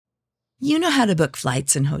You know how to book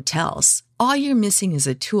flights and hotels. All you're missing is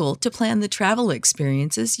a tool to plan the travel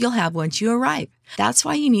experiences you'll have once you arrive. That's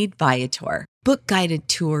why you need Viator. Book guided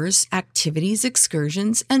tours, activities,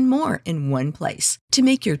 excursions, and more in one place to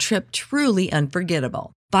make your trip truly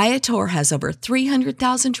unforgettable. Viator has over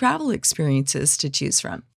 300,000 travel experiences to choose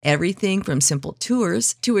from. Everything from simple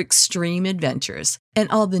tours to extreme adventures and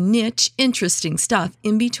all the niche, interesting stuff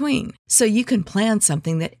in between. So you can plan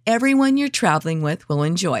something that everyone you're traveling with will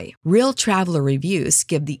enjoy. Real traveler reviews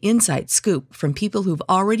give the inside scoop from people who've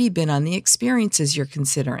already been on the experiences you're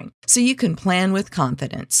considering. So you can plan with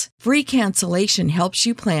confidence. Free cancellation helps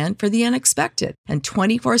you plan for the unexpected. And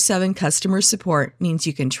 24/7 customer support means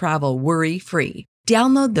you can travel worry-free.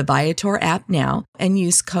 Download the Viator app now and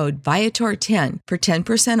use code Viator10 for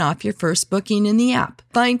 10% off your first booking in the app.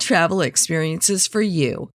 Find travel experiences for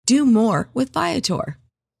you. Do more with Viator.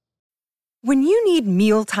 When you need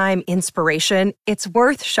mealtime inspiration, it's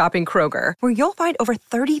worth shopping Kroger, where you'll find over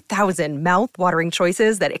 30,000 mouth-watering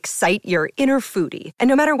choices that excite your inner foodie. And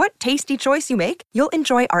no matter what tasty choice you make, you'll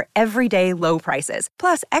enjoy our everyday low prices,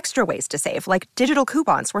 plus extra ways to save, like digital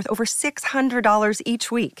coupons worth over $600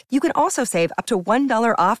 each week. You can also save up to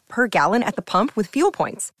 $1 off per gallon at the pump with fuel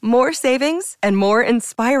points. More savings and more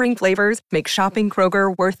inspiring flavors make shopping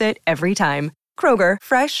Kroger worth it every time. Kroger,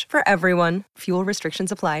 fresh for everyone. Fuel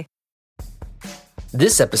restrictions apply.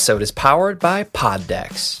 This episode is powered by Pod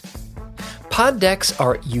Decks. Pod Decks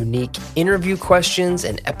are unique interview questions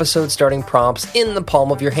and episode starting prompts in the palm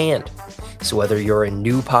of your hand. So whether you're a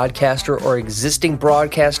new podcaster or existing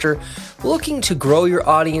broadcaster looking to grow your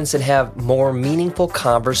audience and have more meaningful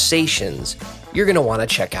conversations, you're going to want to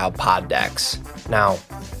check out Pod Decks. Now,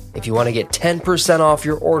 if you want to get 10% off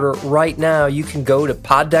your order right now, you can go to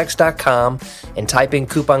poddecks.com and type in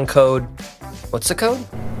coupon code. What's the code?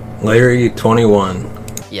 Larry21.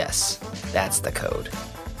 Yes, that's the code.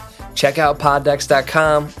 Check out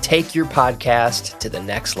poddecks.com. Take your podcast to the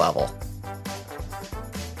next level.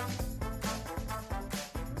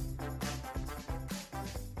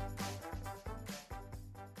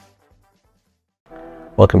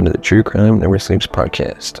 Welcome to the True Crime Never Sleeps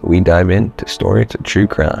podcast. We dive into stories of true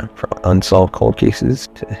crime, from unsolved cold cases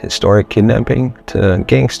to historic kidnapping to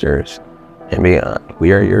gangsters and beyond.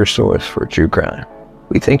 We are your source for true crime.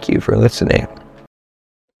 We thank you for listening.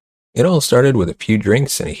 It all started with a few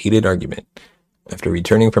drinks and a heated argument. After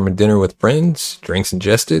returning from a dinner with friends, drinks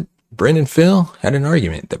ingested, Brent and Phil had an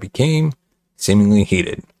argument that became seemingly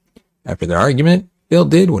heated. After their argument, Phil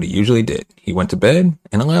did what he usually did. He went to bed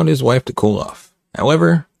and allowed his wife to cool off.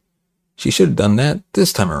 However, she should have done that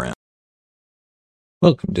this time around.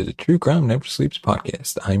 Welcome to the True Crime Never Sleeps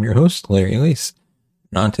podcast. I'm your host, Larry Elise.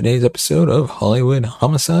 And on today's episode of Hollywood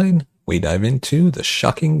Homicide, we dive into the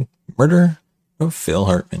shocking murder of Phil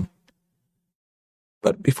Hartman.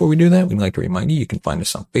 But before we do that, we'd like to remind you can find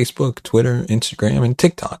us on Facebook, Twitter, Instagram, and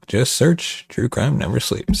TikTok. Just search True Crime Never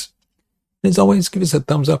Sleeps. And as always, give us a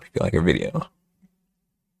thumbs up if you like our video.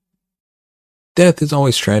 Death is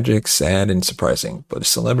always tragic, sad, and surprising, but a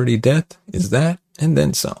celebrity death is that and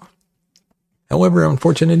then some. However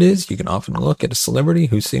unfortunate it is, you can often look at a celebrity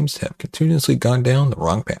who seems to have continuously gone down the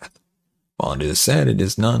wrong path. While it is sad, it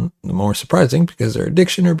is none the more surprising because their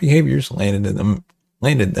addiction or behaviors landed them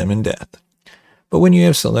in death. But when you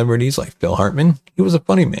have celebrities like Phil Hartman, he was a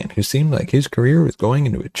funny man who seemed like his career was going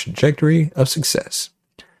into a trajectory of success.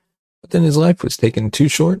 But then his life was taken too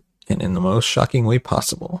short and in the most shocking way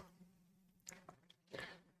possible.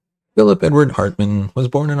 Philip Edward Hartman was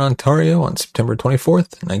born in Ontario on September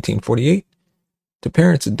 24th, 1948, to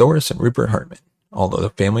parents Doris and Rupert Hartman. Although the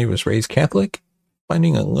family was raised Catholic,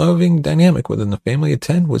 finding a loving dynamic within the family of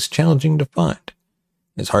 10 was challenging to find,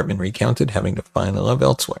 as Hartman recounted having to find love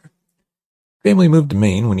elsewhere. Family moved to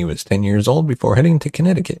Maine when he was 10 years old before heading to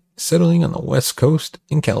Connecticut, settling on the West Coast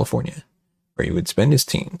in California, where he would spend his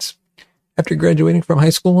teens. After graduating from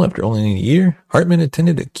high school after only a year, Hartman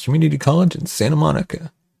attended a community college in Santa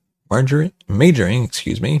Monica, majoring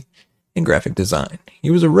in graphic design. He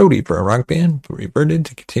was a roadie for a rock band, but reverted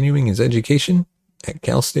to continuing his education at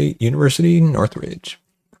Cal State University, Northridge.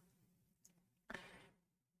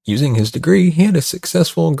 Using his degree, he had a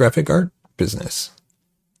successful graphic art business.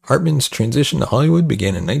 Hartman's transition to Hollywood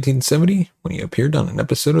began in 1970 when he appeared on an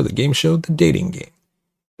episode of the game show The Dating Game.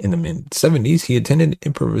 In the mid-70s, he attended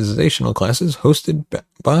improvisational classes hosted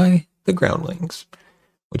by the Groundlings,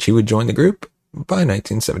 which he would join the group by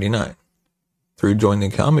 1979. Through joining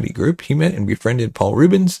the comedy group, he met and befriended Paul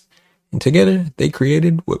Rubens, and together they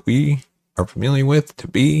created what we are familiar with to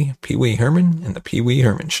be Pee Wee Herman and the Pee Wee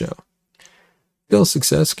Herman Show. Phil's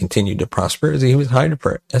success continued to prosper as he was hired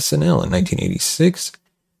for SNL in 1986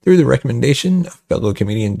 through the recommendation of fellow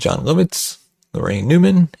comedian John Lovitz, Lorraine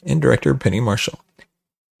Newman, and director Penny Marshall.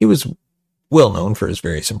 He was well known for his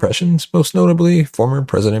various impressions, most notably former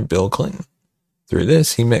President Bill Clinton. Through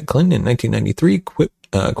this, he met Clinton in 1993,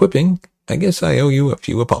 quipping, "I guess I owe you a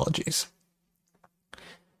few apologies."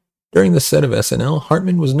 During the set of SNL,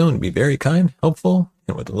 Hartman was known to be very kind, helpful,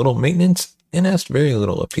 and with little maintenance, and asked very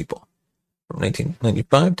little of people. From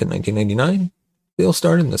 1995 to 1999, Phil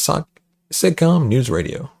starred in the sitcom News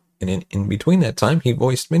Radio, and in between that time, he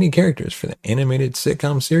voiced many characters for the animated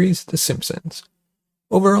sitcom series The Simpsons.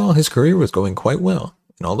 Overall, his career was going quite well,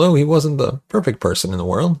 and although he wasn't the perfect person in the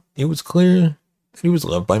world, it was clear that he was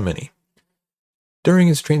loved by many. During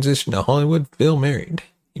his transition to Hollywood, Phil married.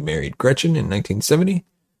 He married Gretchen in 1970,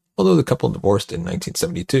 although the couple divorced in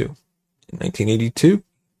 1972. In 1982,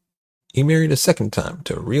 he married a second time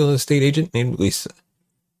to a real estate agent named Lisa,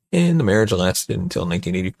 and the marriage lasted until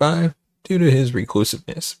 1985 due to his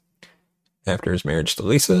reclusiveness. After his marriage to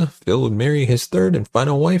Lisa, Phil would marry his third and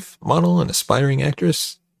final wife, model and aspiring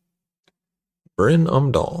actress, Bryn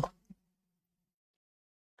Umdahl.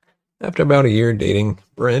 After about a year dating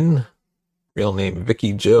Bryn, real name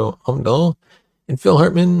Vicky Jo Umdahl, and Phil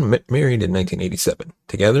Hartman married in 1987.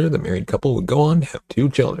 Together, the married couple would go on to have 2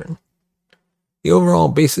 children. The overall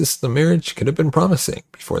basis of the marriage could have been promising.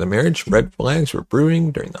 Before the marriage, red flags were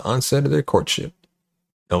brewing during the onset of their courtship.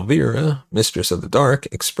 Elvira, mistress of the dark,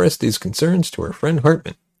 expressed these concerns to her friend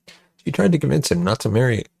Hartman. She tried to convince him not to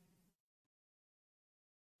marry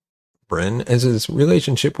Bryn, as his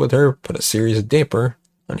relationship with her put a serious damper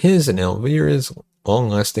on his and Elvira's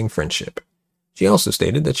long-lasting friendship. She also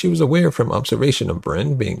stated that she was aware from observation of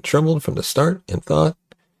Bryn being troubled from the start and thought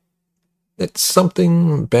that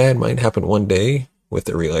something bad might happen one day with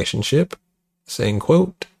their relationship, saying,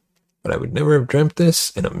 quote, "But I would never have dreamt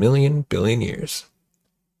this in a million billion years."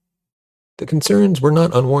 The concerns were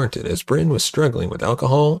not unwarranted, as Bryn was struggling with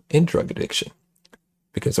alcohol and drug addiction.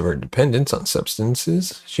 Because of her dependence on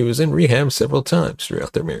substances, she was in rehab several times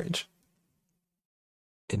throughout their marriage.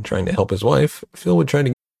 In trying to help his wife, Phil would try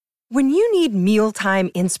to... When you need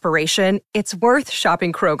mealtime inspiration, it's worth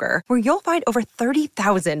shopping Kroger, where you'll find over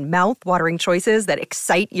 30,000 mouth-watering choices that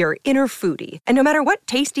excite your inner foodie. And no matter what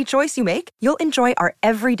tasty choice you make, you'll enjoy our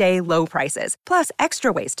everyday low prices, plus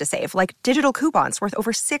extra ways to save, like digital coupons worth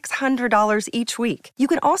over $600 each week. You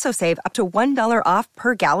can also save up to $1 off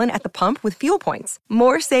per gallon at the pump with fuel points.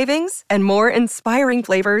 More savings and more inspiring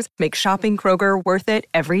flavors make shopping Kroger worth it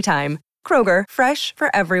every time. Kroger, fresh for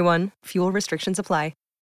everyone. Fuel restrictions apply.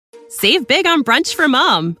 Save big on brunch for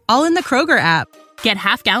mom, all in the Kroger app. Get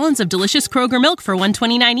half gallons of delicious Kroger milk for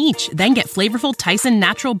 $1.29 each. Then get flavorful Tyson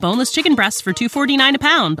natural boneless chicken breasts for $2.49 a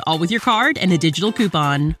pound, all with your card and a digital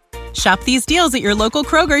coupon. Shop these deals at your local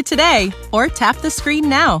Kroger today, or tap the screen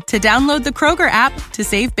now to download the Kroger app to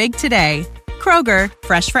save big today. Kroger,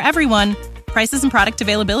 fresh for everyone. Prices and product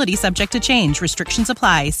availability subject to change. Restrictions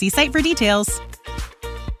apply. See site for details.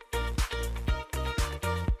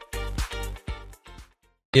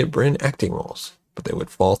 Get Bryn acting roles, but they would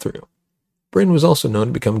fall through. Bryn was also known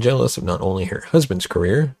to become jealous of not only her husband's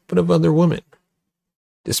career, but of other women.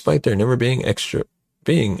 Despite there never being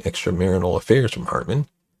extramarital affairs from Hartman,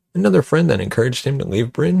 another friend that encouraged him to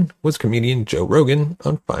leave Bryn was comedian Joe Rogan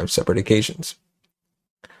on 5 separate occasions.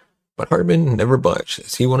 But Hartman never budged,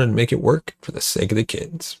 as he wanted to make it work for the sake of the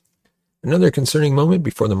kids. Another concerning moment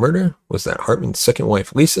before the murder was that Hartman's second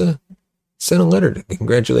wife, Lisa, sent a letter to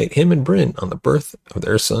congratulate him and Bryn on the birth of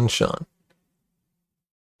their son, Sean.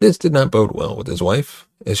 This did not bode well with his wife,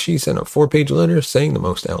 as she sent a 4-page letter saying the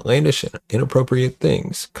most outlandish and inappropriate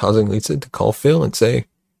things, causing Lisa to call Phil and say,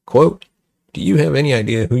 quote, "Do you have any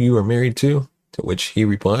idea who you are married to?" To which he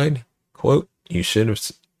replied, quote, You should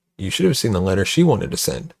have seen the letter she wanted to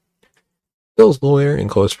send." Phil's lawyer and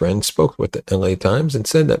close friend spoke with the LA Times and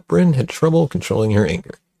said that Bryn had trouble controlling her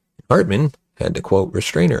anger. Hartman had to, quote,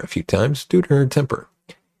 restrain her a few times due to her temper.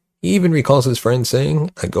 He even recalls his friend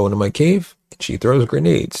saying, "I go into my cave, and she throws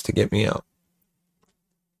grenades to get me out."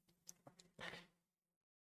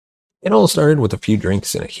 It all started with a few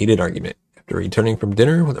drinks and a heated argument. After returning from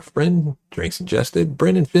dinner with a friend, drinks ingested,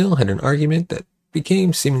 Bryn and Phil had an argument that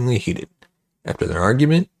became seemingly heated. After their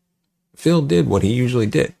argument, Phil did what he usually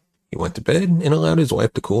did. He went to bed and allowed his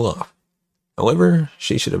wife to cool off. However,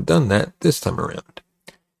 she should have done that this time around.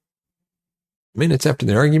 Minutes after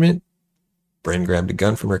the argument, Bryn grabbed a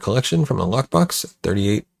gun from her collection from a lockbox, a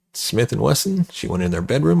 .38 Smith & Wesson. She went in their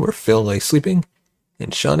bedroom where Phil lay sleeping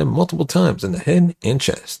and shot him multiple times in the head and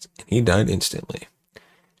chest, and he died instantly.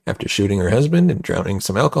 After shooting her husband and drowning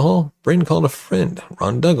some alcohol, Bryn called a friend,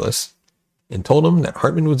 Ron Douglas, and told him that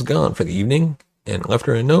Hartman was gone for the evening and left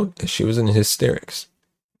her a note as she was in hysterics.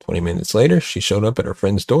 20 minutes later, she showed up at her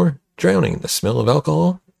friend's door, drowning in the smell of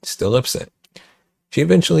alcohol, still upset. She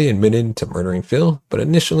eventually admitted to murdering Phil, but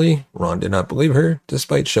initially, Ron did not believe her,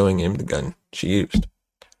 despite showing him the gun she used.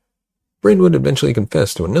 Bryn would eventually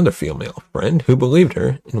confess to another female friend who believed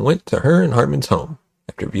her and went to her and Hartman's home.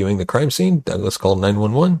 After viewing the crime scene, Douglas called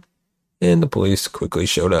 911, and the police quickly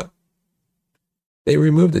showed up. They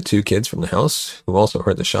removed the 2 kids from the house, who also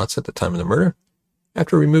heard the shots at the time of the murder.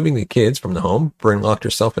 After removing the kids from the home, Bryn locked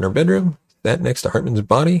herself in her bedroom, sat next to Hartman's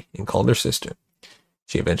body, and called her sister.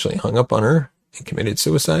 She eventually hung up on her and committed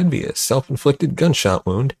suicide via a self-inflicted gunshot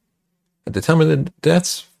wound. At the time of the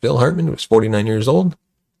deaths, Phil Hartman was 49 years old,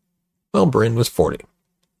 while Bryn was 40.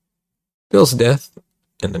 Phil's death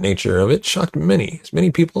and the nature of it shocked many, as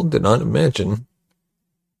many people did not imagine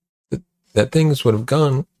that things would have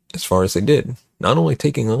gone as far as they did, not only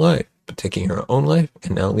taking a life, but taking her own life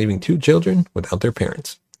and now leaving 2 children without their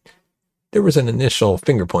parents. There was an initial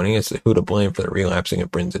finger-pointing as to who to blame for the relapsing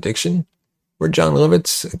of Bryn's addiction, where John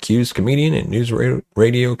Lovitz accused comedian and news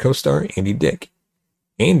radio co-star Andy Dick.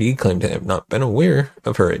 Andy claimed to have not been aware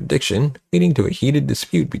of her addiction, leading to a heated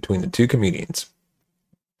dispute between the 2 comedians.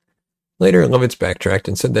 Later, Lovitz backtracked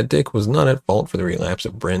and said that Dick was not at fault for the relapse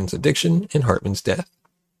of Bryn's addiction and Hartman's death.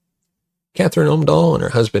 Catherine Omdahl and her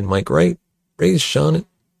husband Mike Wright raised Sean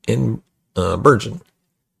and Burgeon.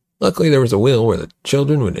 Luckily, there was a will where the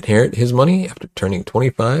children would inherit his money after turning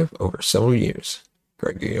 25 over several years.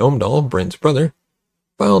 Gregory Omdahl, Bryn's brother,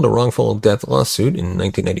 filed a wrongful death lawsuit in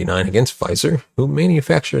 1999 against Pfizer, who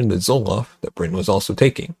manufactured the Zoloft that Bryn was also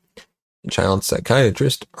taking, and child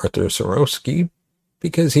psychiatrist Arthur Sorosky,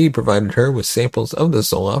 because he provided her with samples of the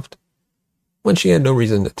Zoloft when she had no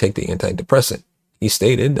reason to take the antidepressant. He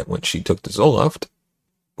stated that when she took the Zoloft,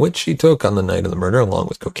 which she took on the night of the murder along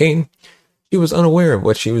with cocaine, she was unaware of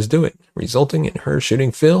what she was doing, resulting in her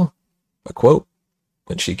shooting Phil. But, quote,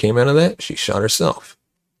 when she came out of that, she shot herself.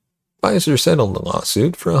 Pfizer settled the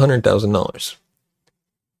lawsuit for $100,000.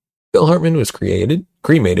 Phil Hartman was cremated,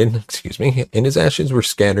 and his ashes were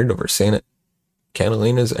scattered over Santa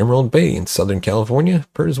Catalina's Emerald Bay in Southern California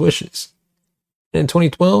per his wishes. And in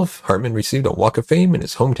 2012, Hartman received a Walk of Fame in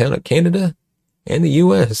his hometown of Canada and the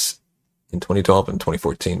U.S. in 2012 and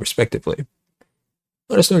 2014, respectively.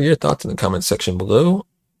 Let us know your thoughts in the comments section below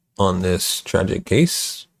on this tragic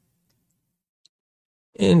case.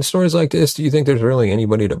 In stories like this, do you think there's really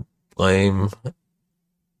anybody to blame?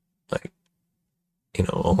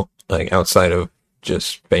 Like outside of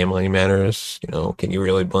just family matters? Can you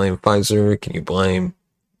really blame Pfizer? Can you blame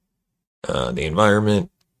the environment?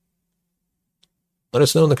 Let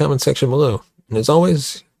us know in the comments section below. And as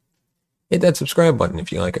always, hit that subscribe button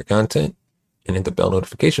if you like our content, and hit the bell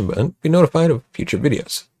notification button to be notified of future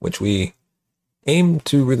videos, which we aim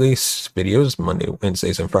to release videos Monday,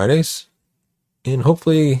 Wednesdays, and Fridays, and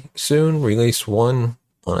hopefully soon release one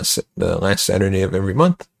on the last Saturday of every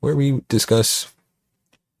month, where we discuss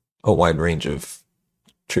a wide range of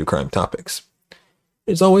true crime topics.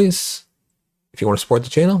 As always, if you want to support the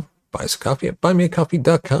channel, buy us a coffee at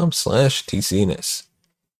buymeacoffee.com/TCNS.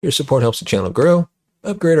 Your support helps the channel grow,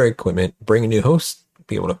 upgrade our equipment, bring in new hosts,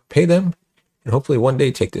 be able to pay them, and hopefully one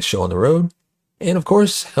day take this show on the road. And of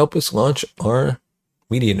course, help us launch our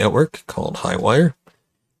media network called Highwire.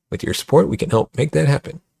 With your support, we can help make that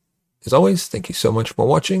happen. As always, thank you so much for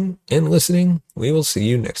watching and listening. We will see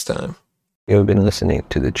you next time. You have been listening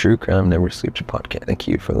to the True Crime Never Sleeps podcast. Thank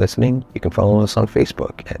you for listening. You can follow us on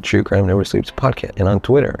Facebook at True Crime Never Sleeps podcast and on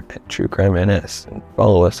Twitter at True Crime NS. And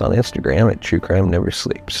follow us on Instagram at True Crime Never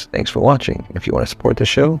Sleeps. Thanks for watching. If you want to support the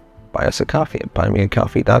show, buy us a coffee at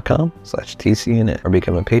buymeacoffee.com/TCNS or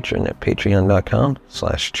become a patron at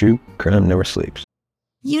patreon.com/True Crime Never Sleeps.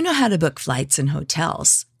 You know how to book flights and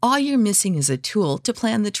hotels. All you're missing is a tool to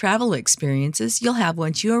plan the travel experiences you'll have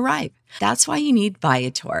once you arrive. That's why you need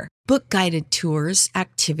Viator. Book guided tours,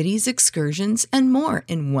 activities, excursions, and more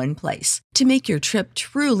in one place to make your trip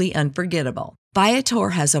truly unforgettable.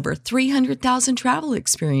 Viator has over 300,000 travel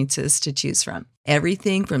experiences to choose from.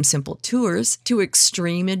 Everything from simple tours to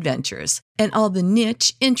extreme adventures and all the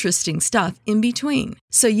niche, interesting stuff in between.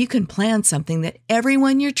 So you can plan something that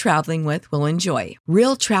everyone you're traveling with will enjoy.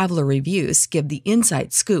 Real traveler reviews give the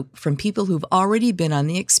inside scoop from people who've already been on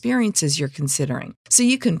the experiences you're considering. So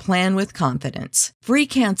you can plan with confidence. Free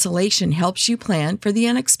cancellation helps you plan for the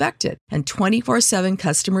unexpected. And 24/7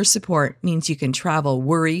 customer support means you can travel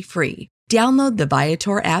worry-free. Download the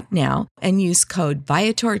Viator app now and use code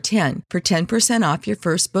Viator10 for 10% off your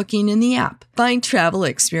first booking in the app. Find travel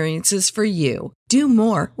experiences for you. Do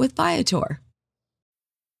more with Viator.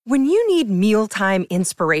 When you need mealtime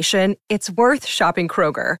inspiration, it's worth shopping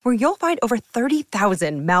Kroger, where you'll find over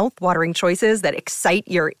 30,000 mouth-watering choices that excite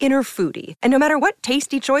your inner foodie. And no matter what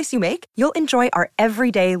tasty choice you make, you'll enjoy our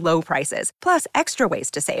everyday low prices, plus extra ways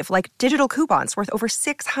to save, like digital coupons worth over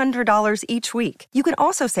 $600 each week. You can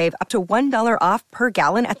also save up to $1 off per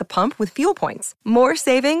gallon at the pump with fuel points. More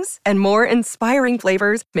savings and more inspiring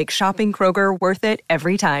flavors make shopping Kroger worth it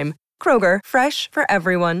every time. Kroger, fresh for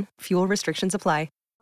everyone. Fuel restrictions apply.